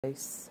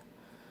James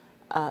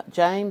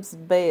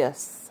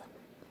Bess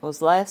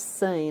was last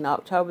seen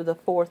October the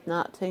 4th,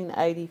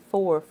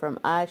 1984 from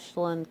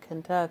Ashland,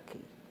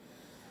 Kentucky.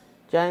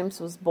 James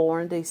was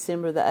born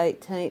December the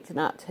 18th,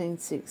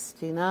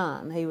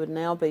 1969. He would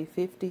now be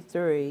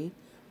 53.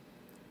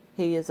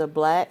 He is a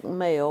black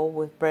male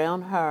with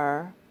brown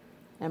hair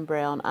and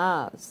brown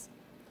eyes.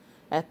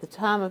 At the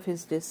time of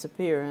his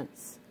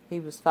disappearance, he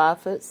was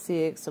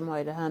 5'6" and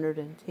weighed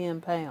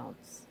 110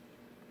 pounds.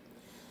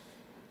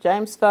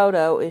 James'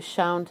 photo is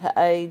shown to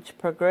age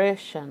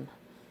progression.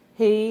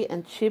 He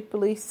and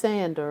Chipley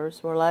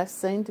Sanders were last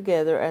seen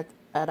together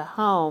at a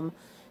home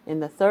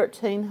in the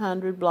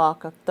 1300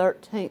 block of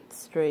 13th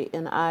Street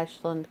in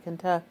Ashland,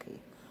 Kentucky.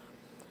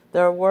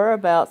 Their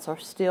whereabouts are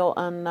still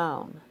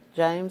unknown.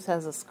 James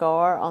has a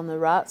scar on the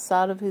right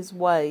side of his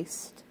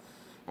waist,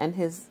 and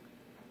his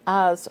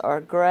eyes are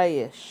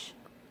grayish.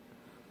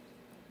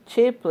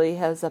 Chipley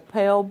has a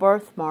pale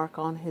birthmark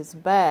on his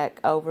back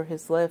over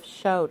his left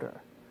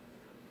shoulder.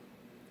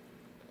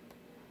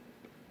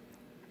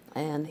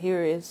 And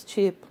here is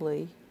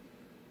Chipley.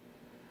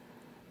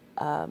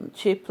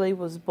 Chipley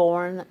was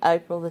born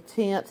April the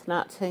 10th,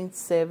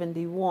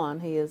 1971.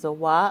 He is a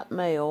white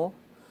male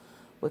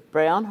with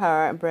brown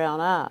hair and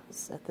brown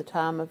eyes. At the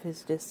time of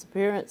his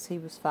disappearance, he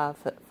was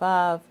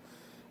 5'5"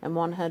 and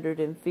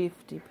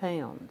 150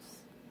 pounds.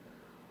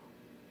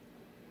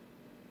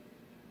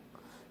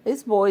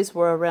 These boys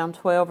were around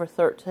 12 or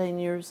 13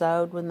 years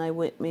old when they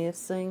went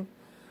missing,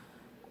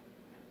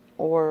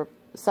 or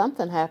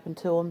something happened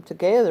to them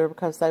together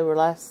because they were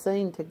last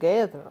seen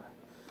together.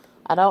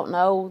 I don't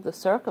know the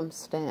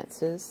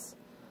circumstances.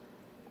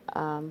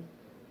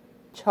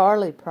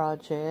 Charlie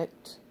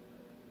Project.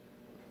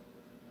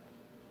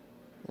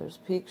 There's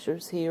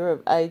pictures here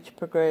of age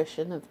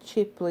progression of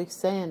Chipley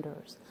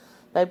Sanders.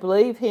 They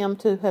believe him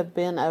to have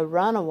been a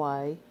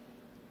runaway.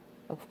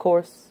 Of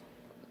course,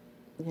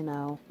 you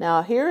know.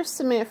 Now, here's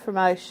some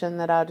information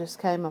that I just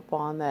came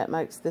upon that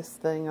makes this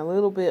thing a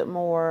little bit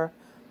more,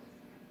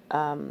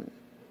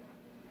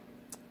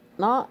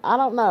 I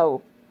don't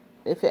know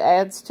if it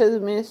adds to the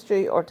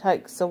mystery or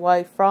takes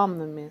away from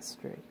the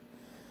mystery.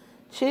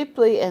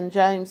 Chipley and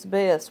James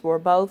Bess were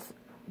both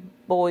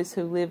boys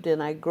who lived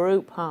in a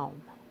group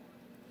home.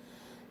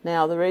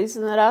 Now, the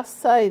reason that I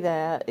say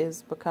that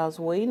is because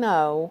we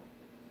know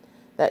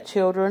that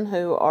children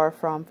who are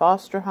from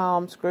foster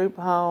homes, group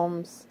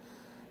homes,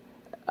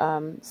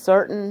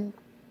 certain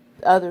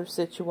other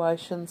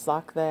situations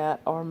like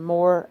that are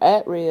more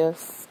at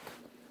risk.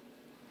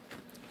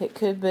 It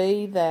could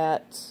be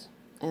that,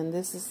 and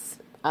this is,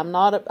 I'm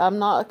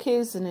not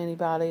accusing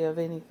anybody of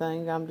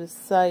anything. I'm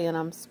just saying,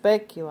 I'm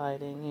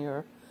speculating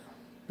here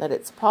that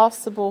it's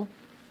possible.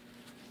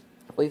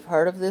 We've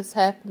heard of this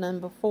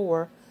happening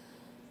before,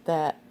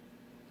 that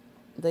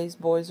these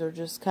boys are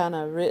just kind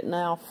of written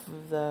off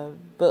of the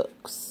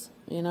books,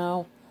 you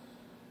know.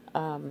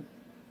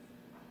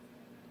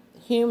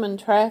 Human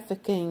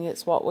trafficking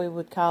is what we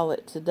would call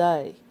it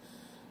today.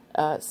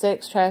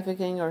 Sex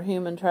trafficking or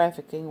human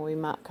trafficking, we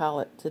might call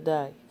it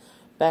today.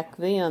 Back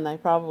then, they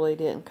probably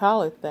didn't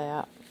call it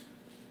that.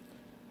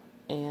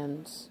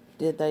 And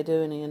did they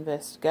do any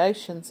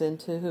investigations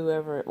into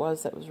whoever it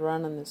was that was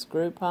running this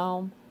group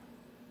home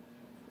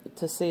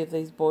to see if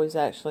these boys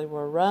actually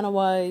were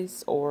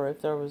runaways or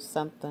if there was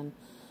something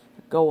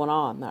going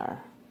on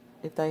there?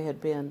 If they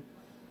had been,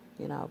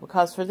 you know,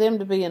 because for them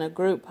to be in a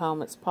group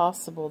home, it's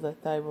possible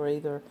that they were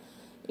either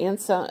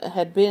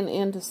had been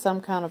into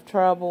some kind of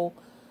trouble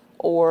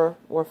or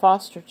were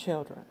foster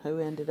children who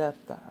ended up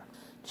there.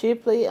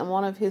 Chipley and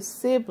one of his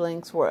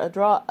siblings were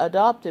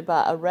adopted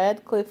by a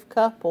Radcliffe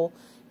couple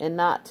in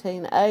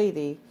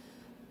 1980,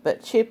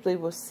 but Chipley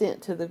was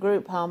sent to the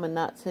group home in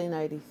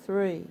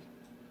 1983.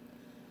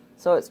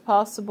 So it's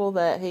possible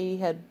that he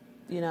had,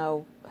 you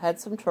know, had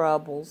some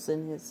troubles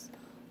in his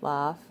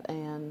life.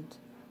 And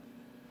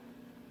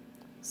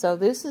so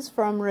this is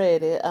from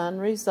Reddit,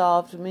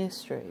 Unresolved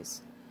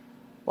Mysteries.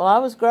 While I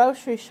was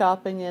grocery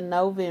shopping in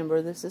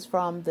November, this is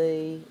from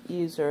the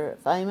user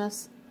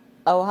Famous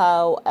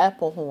Ohio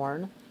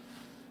Applehorn,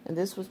 and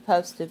this was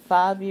posted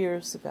 5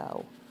 years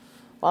ago.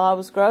 While I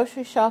was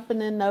grocery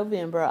shopping in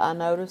November, I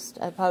noticed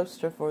a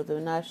poster for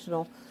the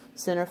National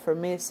Center for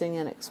Missing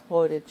and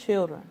Exploited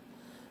Children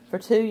for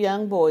two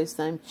young boys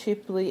named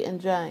Chipley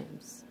and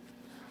James.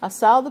 I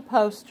saw the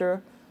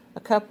poster a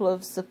couple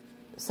of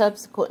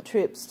subsequent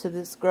trips to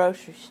this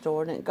grocery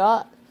store, and it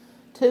got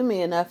to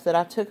me enough that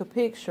I took a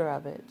picture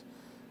of it.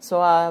 So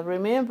I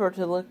remember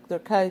to look their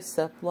case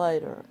up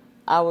later.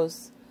 I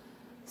was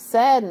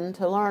saddened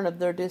to learn of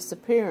their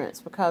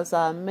disappearance because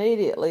I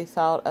immediately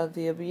thought of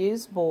the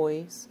abused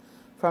boys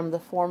from the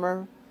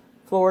former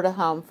Florida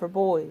Home for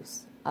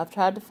Boys. I've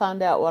tried to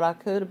find out what I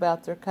could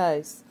about their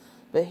case,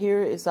 but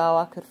here is all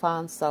I could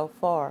find so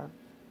far.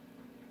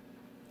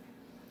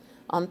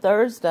 On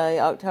Thursday,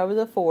 October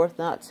the 4th,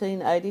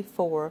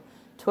 1984,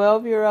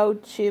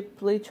 12-year-old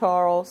Chipley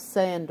Charles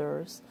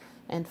Sanders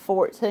and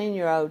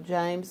 14-year-old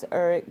James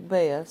Eric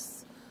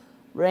Bess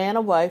ran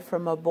away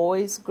from a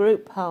boys'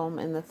 group home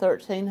in the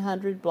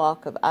 1300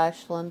 block of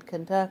Ashland,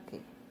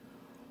 Kentucky.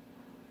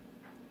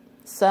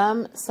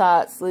 Some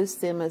sites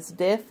list them as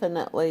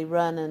definitely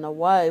running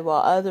away,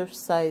 while others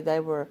say they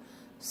were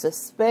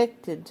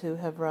suspected to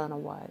have run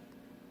away.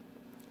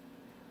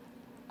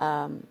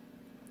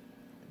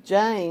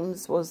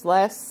 James was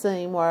last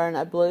seen wearing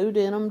a blue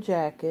denim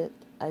jacket,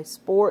 a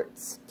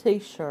sports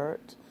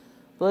t-shirt,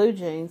 blue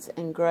jeans,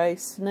 and gray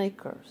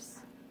sneakers.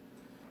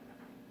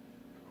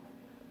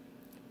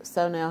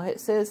 So now it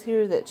says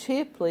here that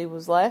Chipley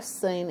was last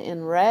seen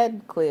in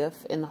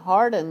Radcliffe in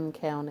Hardin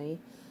County.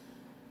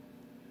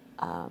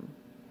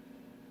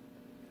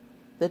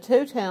 The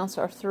two towns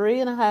are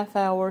 3.5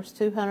 hours,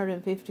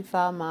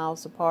 255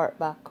 miles apart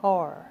by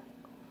car.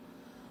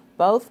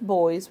 Both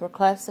boys were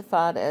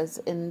classified as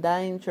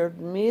endangered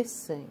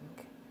missing,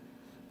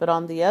 but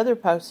on the other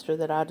poster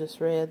that I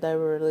just read, they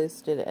were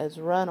listed as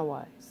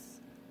runaways.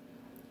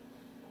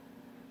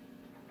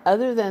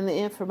 Other than the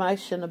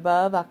information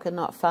above, I could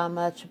not find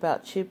much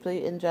about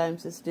Chipley and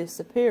James's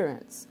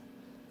disappearance.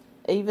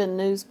 Even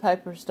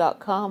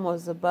newspapers.com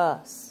was a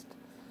bust.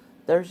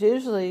 There's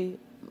usually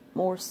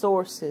more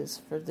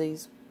sources for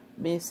these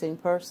missing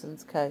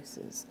persons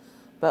cases,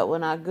 but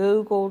when I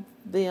Googled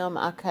them,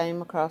 I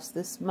came across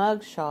this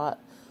mugshot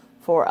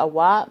for a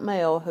white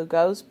male who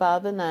goes by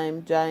the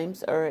name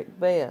James Eric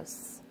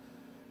Bess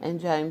and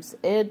James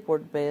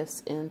Edward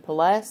Bess in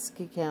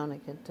Pulaski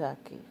County,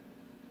 Kentucky.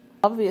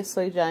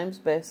 Obviously, James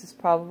Bess is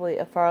probably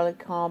a fairly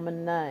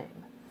common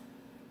name,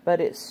 but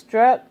it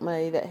struck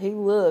me that he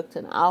looked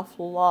an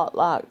awful lot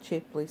like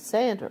Chipley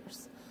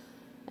Sanders,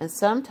 and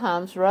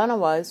sometimes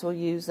runaways will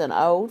use an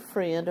old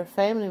friend or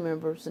family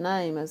member's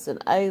name as an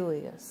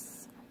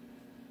alias.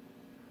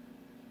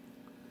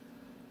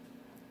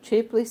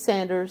 Chipley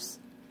Sanders,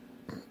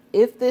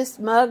 if this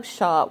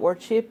mugshot were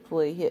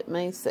Chipley, it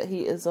means that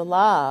he is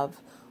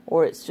alive,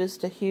 or it's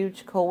just a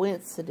huge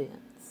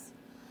coincidence.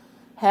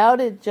 How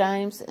did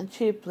James and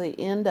Chipley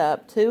end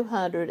up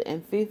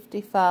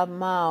 255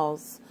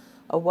 miles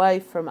away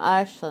from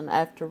Ashland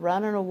after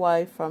running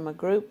away from a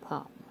group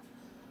home?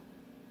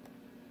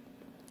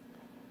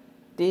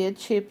 Did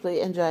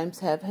Chipley and James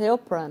have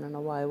help running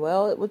away?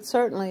 Well, it would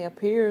certainly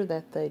appear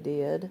that they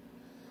did.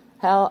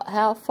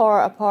 How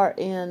far apart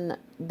in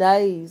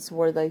days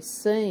were they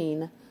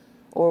seen,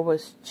 or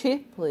was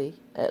Chipley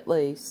at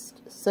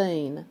least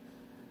seen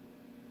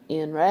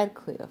in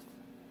Radcliffe?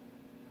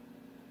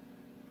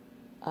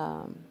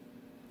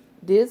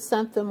 Did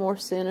something more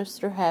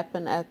sinister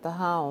happen at the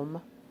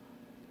home?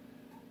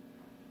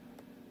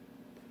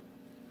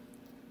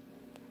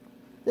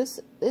 This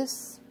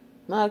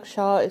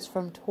mugshot is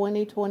from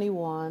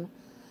 2021.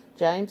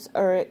 James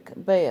Eric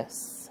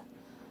Bess.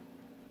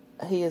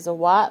 He is a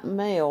white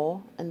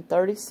male and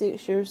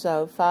 36 years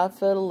old,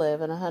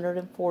 5'11",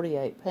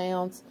 148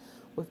 pounds,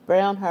 with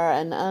brown hair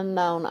and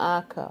unknown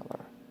eye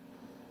color.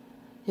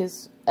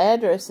 His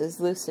address is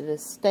listed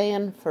as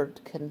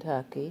Stanford,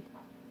 Kentucky.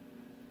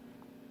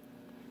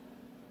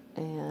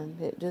 And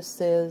it just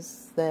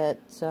says that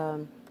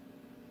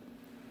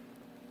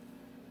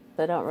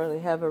they don't really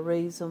have a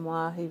reason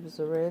why he was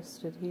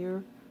arrested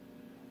here.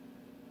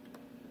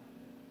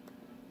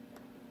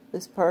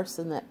 This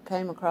person that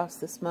came across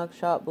this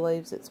mugshot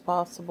believes it's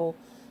possible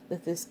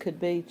that this could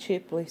be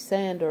Chipley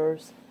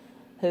Sanders,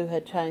 who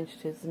had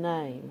changed his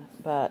name.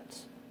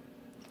 But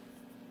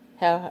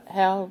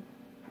how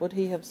would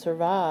he have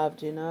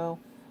survived, you know,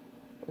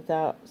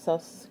 without Social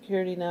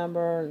Security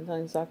number and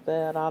things like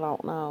that? I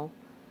don't know.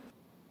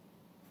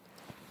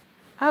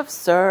 I've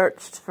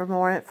searched for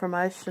more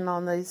information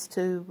on these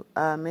two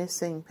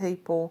missing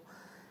people,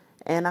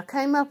 and I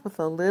came up with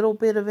a little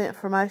bit of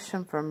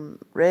information from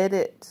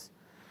Reddit.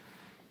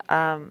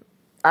 I'm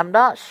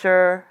not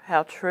sure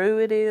how true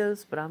it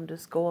is, but I'm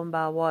just going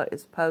by what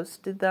is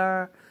posted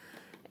there.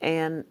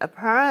 And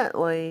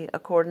apparently,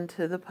 according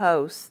to the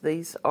posts,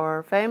 these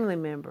are family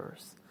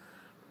members.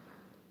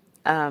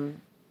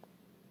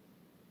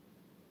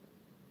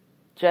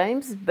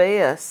 James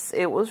Bess,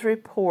 it was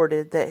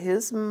reported that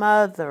his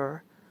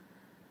mother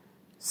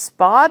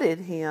spotted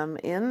him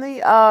in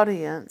the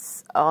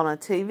audience on a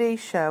TV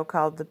show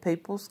called The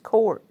People's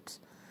Court,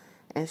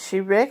 and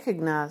she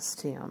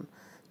recognized him.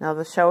 Now,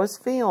 the show is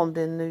filmed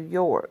in New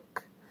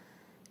York,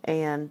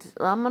 and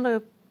I'm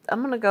gonna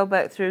go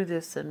back through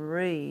this and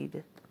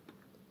read.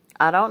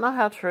 I don't know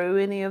how true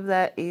any of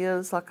that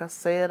is. Like I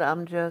said,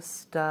 I'm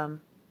just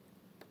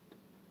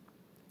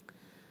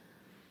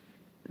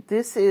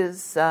this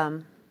is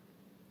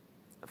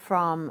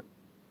from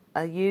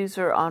a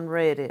user on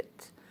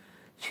Reddit.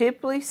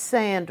 Chipley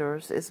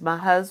Sanders is my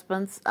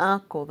husband's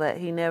uncle that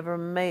he never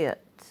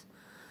met.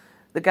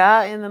 The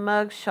guy in the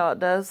mugshot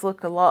does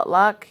look a lot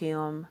like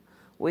him.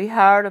 We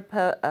hired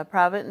a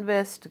private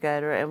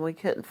investigator, and we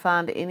couldn't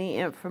find any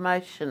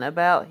information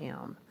about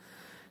him.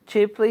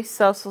 Chipley's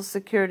Social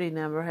Security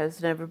number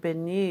has never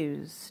been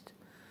used.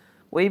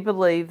 We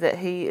believe that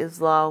he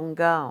is long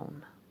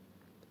gone.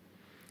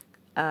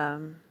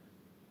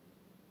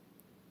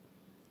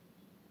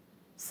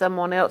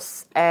 Someone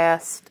else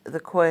asked the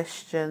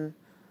question.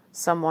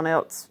 Someone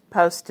else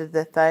posted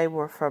that they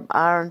were from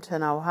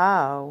Ironton,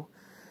 Ohio,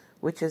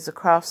 which is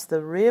across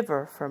the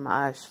river from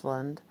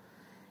Ashland.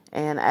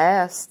 and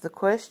asked the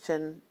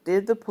question,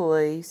 did the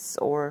police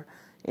or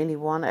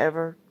anyone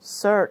ever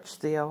search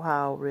the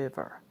Ohio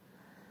River?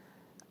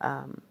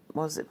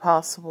 Was it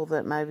possible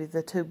that maybe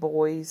the two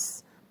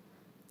boys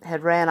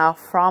had ran off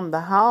from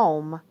the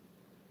home,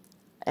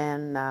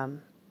 and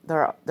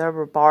there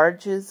were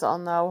barges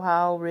on the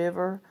Ohio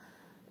River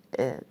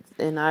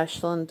in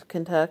Ashland,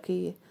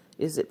 Kentucky?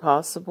 Is it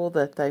possible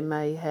that they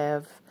may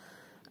have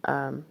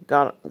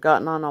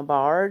gotten on a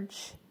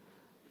barge?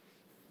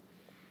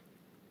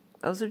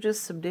 Those are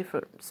just some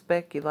different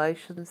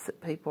speculations that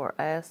people are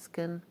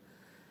asking.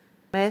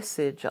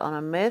 Message on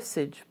a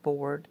message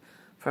board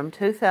from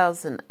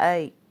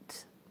 2008.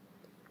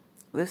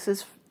 This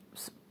is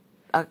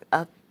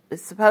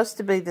it's supposed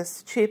to be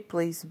this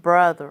Chipley's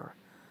brother.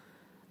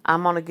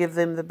 I'm going to give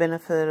them the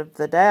benefit of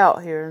the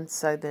doubt here and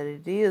say that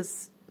it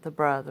is the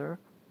brother.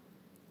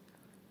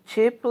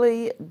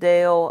 Chipley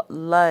Dale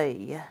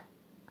Lay.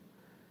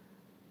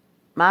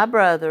 My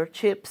brother,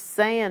 Chip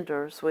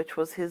Sanders, which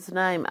was his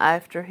name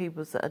after he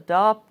was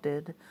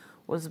adopted,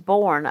 was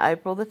born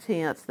April the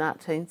 10th,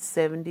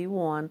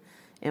 1971,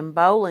 in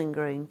Bowling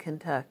Green,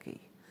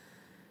 Kentucky,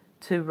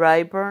 to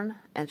Rayburn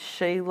and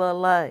Sheila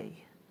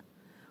Lay.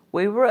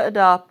 We were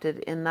adopted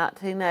in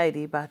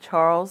 1980 by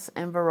Charles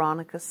and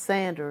Veronica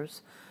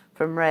Sanders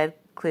from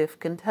Radcliffe,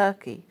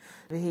 Kentucky.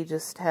 He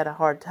just had a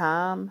hard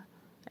time,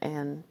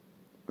 and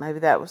maybe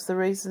that was the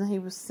reason he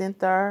was sent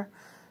there.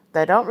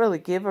 They don't really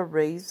give a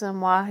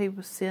reason why he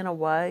was sent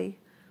away.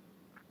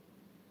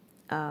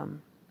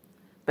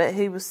 But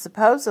he was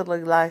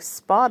supposedly last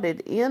spotted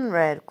in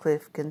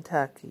Radcliffe,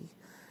 Kentucky.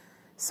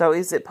 So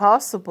is it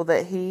possible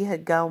that he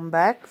had gone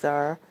back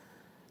there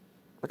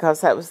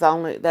because that was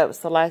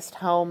the last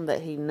home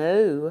that he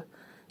knew,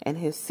 and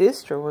his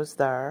sister was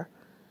there?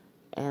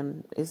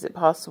 And is it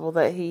possible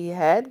that he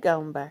had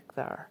gone back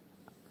there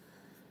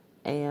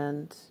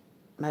and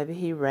maybe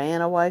he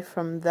ran away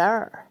from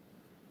there?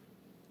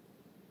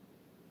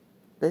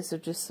 These are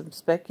just some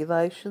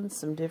speculations,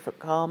 some different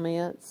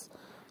comments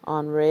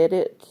on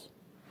Reddit.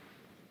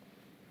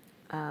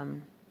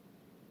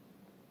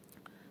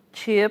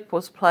 Chip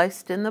was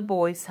placed in the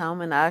boys'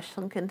 home in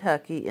Ashland,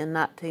 Kentucky in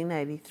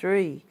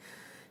 1983.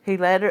 He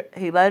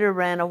later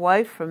ran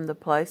away from the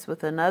place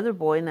with another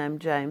boy named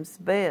James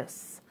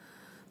Bess.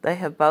 They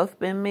have both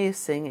been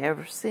missing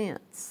ever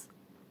since.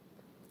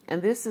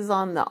 And this is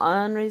on the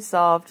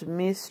Unresolved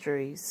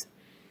Mysteries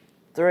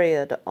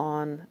thread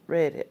on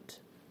Reddit.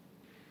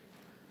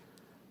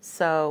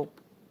 So,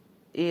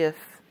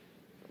 if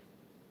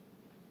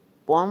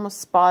one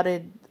was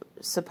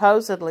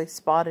supposedly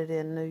spotted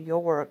in New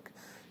York,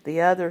 the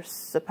other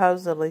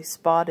supposedly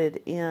spotted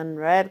in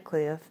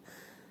Radcliffe,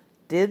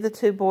 did the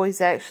two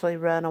boys actually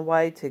run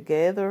away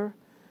together?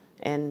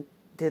 And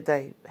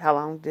how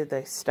long did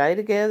they stay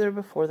together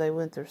before they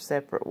went their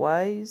separate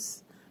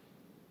ways?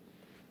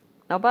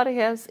 Nobody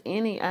has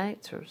any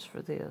answers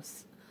for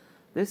this.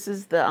 This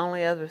is the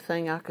only other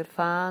thing I could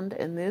find,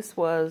 and this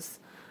was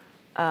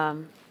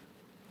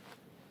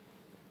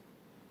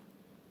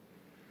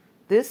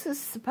this is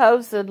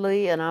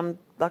supposedly, and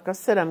like I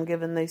said, I'm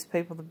giving these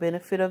people the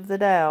benefit of the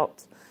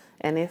doubt.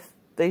 And if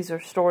these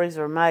stories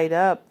are made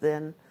up,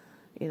 then,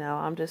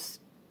 I'm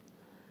just...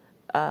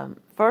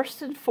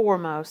 first and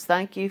foremost,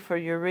 thank you for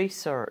your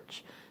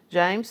research.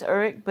 James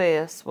Eric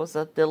Bess was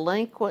a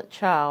delinquent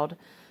child.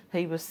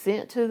 He was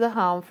sent to the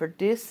home for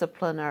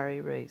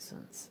disciplinary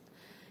reasons.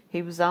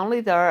 He was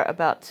only there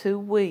about 2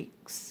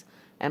 weeks,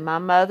 and my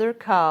mother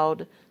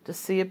called to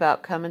see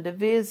about coming to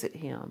visit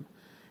him.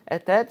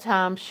 At that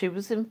time, she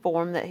was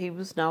informed that he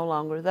was no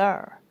longer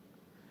there.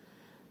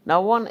 No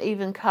one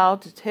even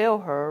called to tell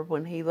her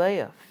when he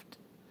left.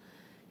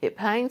 It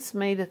pains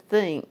me to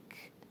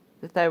think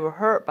that they were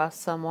hurt by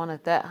someone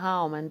at that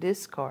home and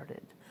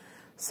discarded.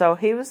 So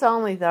he was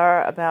only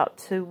there about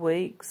 2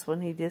 weeks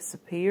when he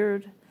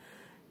disappeared.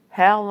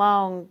 How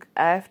long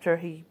after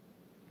he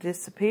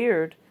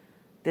disappeared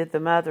did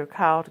the mother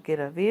call to get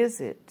a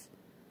visit?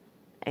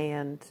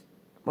 And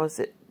was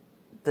it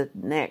the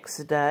next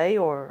day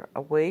or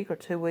a week or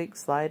 2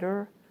 weeks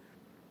later?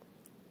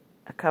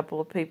 A couple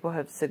of people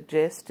have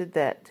suggested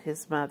that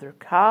his mother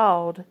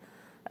called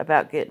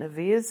about getting a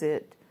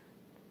visit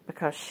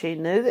because she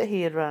knew that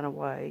he had run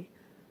away.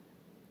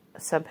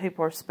 Some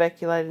people are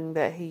speculating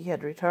that he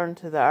had returned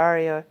to the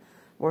area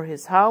where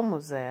his home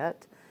was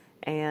at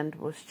and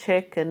was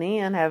checking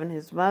in, having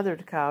his mother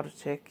to call to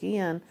check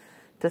in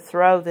to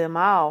throw them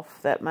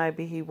off that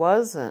maybe he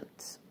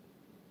wasn't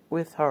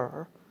with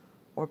her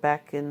or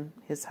back in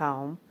his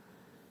home.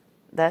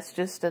 That's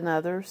just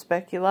another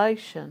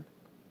speculation.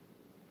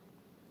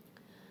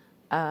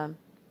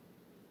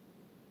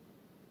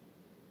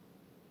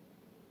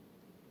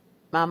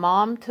 My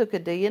mom took a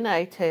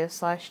DNA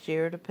test last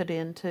year to put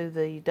into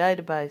the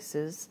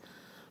databases.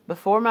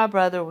 Before my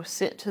brother was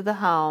sent to the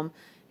home,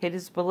 it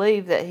is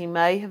believed that he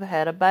may have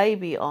had a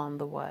baby on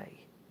the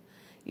way.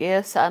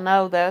 Yes, I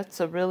know that's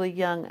a really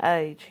young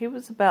age. He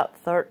was about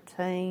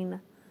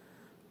 13.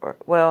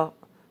 I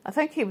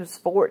think he was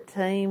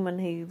 14 when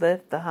he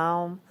left the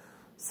home.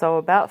 So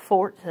about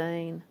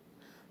 14.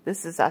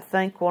 This is, I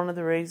think, one of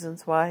the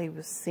reasons why he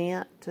was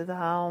sent to the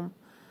home.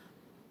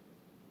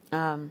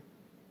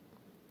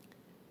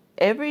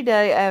 Every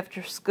day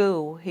after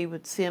school, he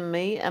would send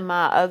me and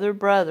my other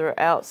brother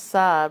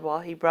outside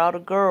while he brought a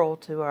girl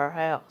to our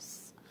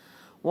house.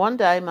 One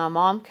day, my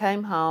mom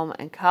came home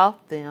and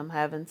caught them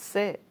having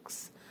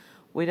sex.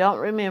 We don't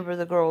remember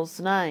the girl's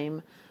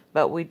name,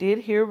 but we did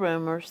hear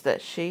rumors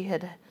that she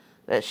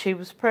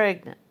was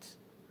pregnant.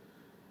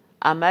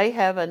 I may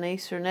have a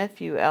niece or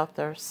nephew out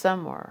there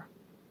somewhere.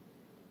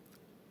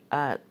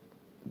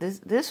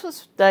 This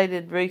was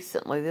dated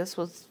recently. This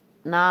was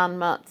 9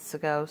 months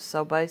ago,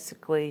 so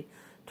basically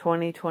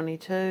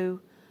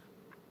 2022.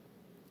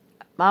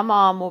 My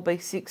mom will be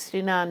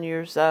 69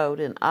 years old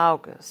in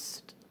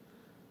August.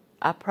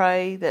 I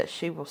pray that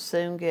she will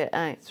soon get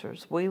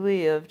answers. We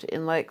lived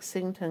in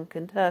Lexington,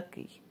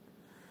 Kentucky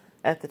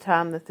at the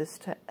time that this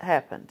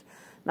happened.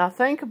 Now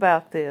think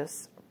about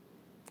this.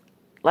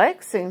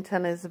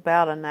 Lexington is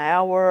about an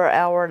hour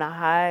and a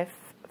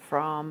half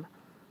from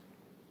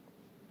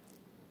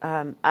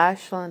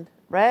Ashland.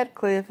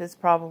 Radcliffe is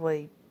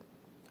probably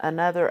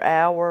another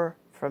hour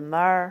from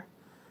there.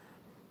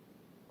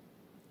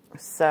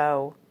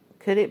 So,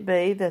 could it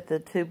be that the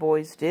two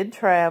boys did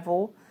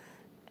travel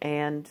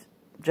and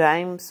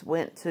James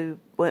went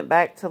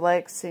back to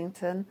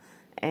Lexington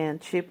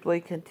and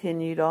Chipley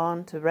continued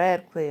on to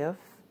Radcliffe?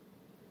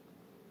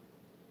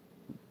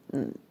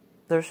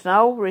 There's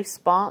no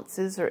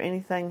responses or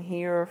anything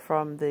here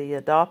from the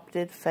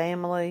adopted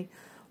family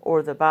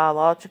or the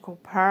biological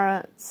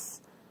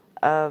parents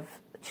of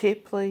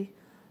Chipley.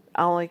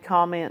 Only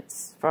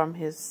comments from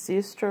his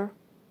sister.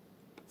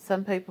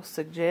 Some people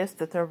suggest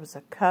that there was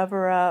a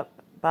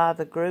cover-up by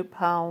the group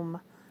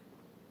home.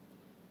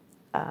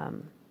 I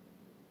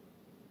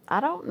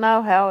don't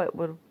know how it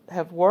would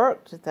have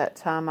worked at that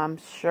time. I'm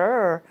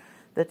sure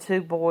the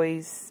two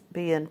boys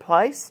being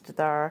placed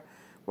there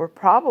were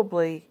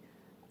probably,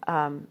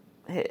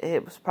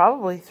 it was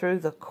probably through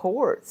the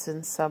courts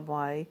in some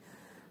way.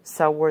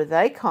 So were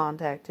they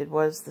contacted?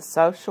 Was the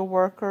social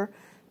worker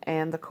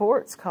and the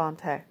courts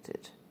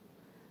contacted?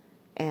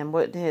 And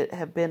wouldn't it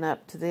have been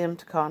up to them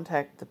to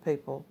contact the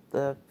people,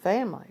 the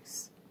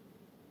families?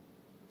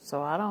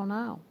 So I don't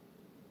know.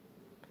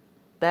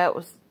 That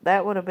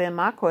would have been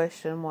my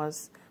question,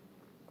 was,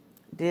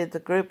 did the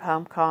group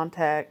home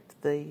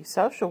contact the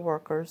social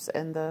workers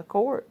and the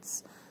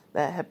courts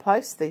that had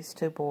placed these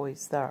two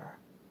boys there?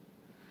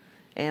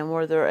 And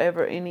were there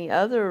ever any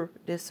other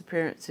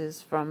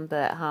disappearances from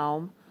that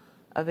home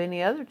of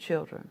any other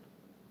children?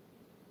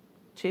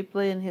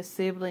 Chipley and his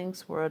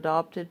siblings were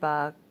adopted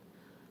by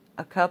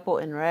a couple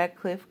in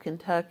Radcliffe,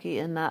 Kentucky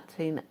in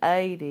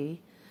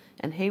 1980,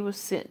 and he was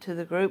sent to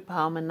the group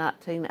home in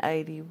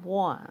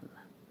 1981.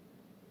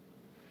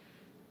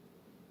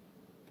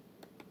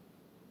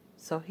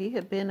 So he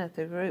had been at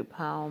the group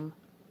home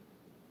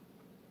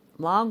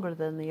longer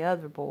than the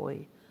other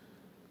boy.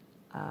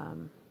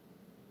 I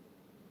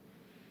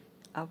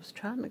was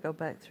trying to go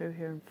back through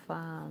here and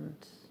find...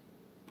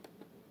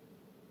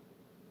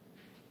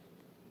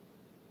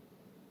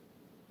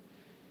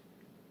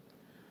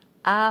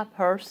 I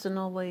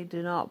personally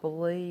do not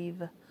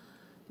believe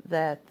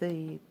that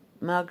the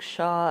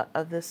mugshot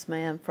of this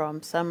man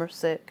from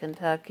Somerset,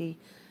 Kentucky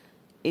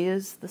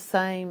is the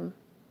same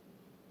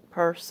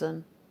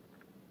person.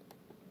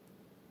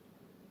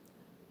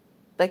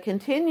 They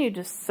continue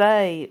to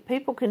say,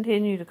 people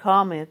continue to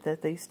comment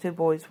that these two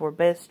boys were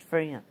best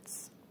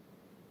friends.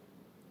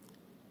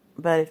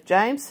 But if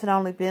James had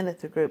only been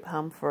at the group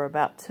home for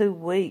about 2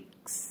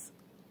 weeks,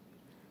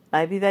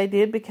 maybe they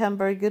did become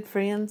very good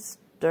friends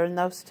during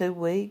those 2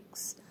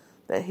 weeks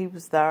that he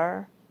was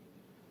there.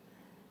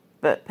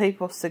 But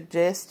people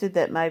suggested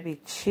that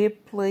maybe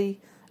Chipley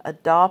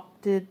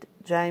adopted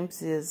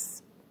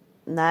James's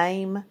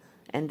name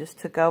and just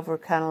took over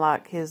kind of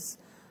like his,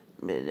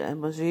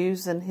 and was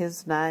using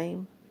his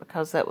name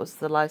because that was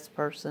the last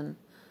person,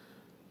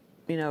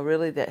 you know,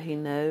 really that he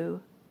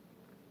knew.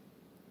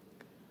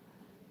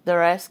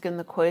 They're asking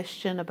the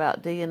question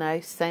about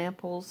DNA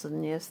samples,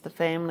 and yes, the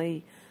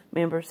family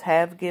members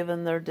have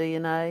given their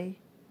DNA.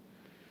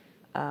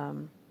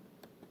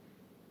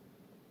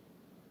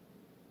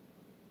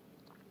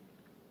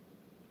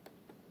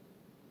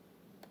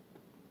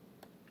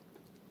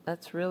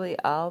 That's really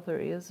all there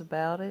is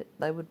about it.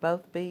 They would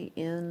both be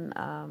in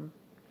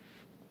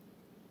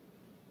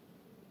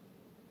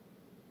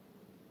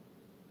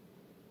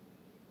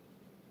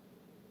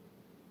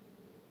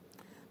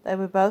they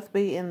would both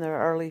be in their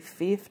early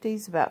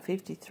 50s, about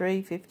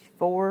 53,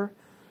 54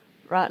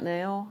 right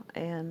now,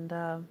 and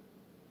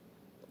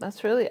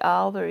that's really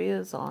all there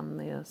is on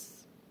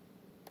this.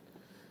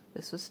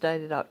 This was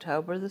dated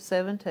October the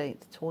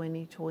 17th,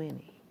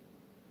 2020.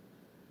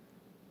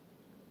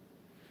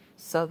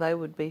 So they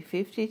would be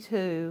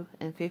 52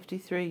 and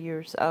 53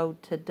 years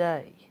old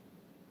today.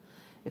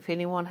 If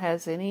anyone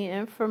has any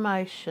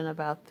information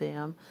about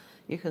them,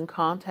 you can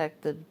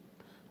contact the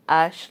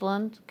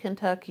Ashland,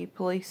 Kentucky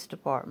Police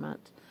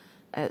Department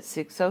at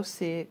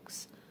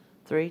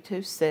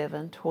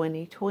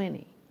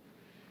 606-327-2020.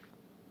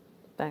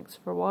 Thanks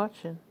for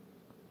watching.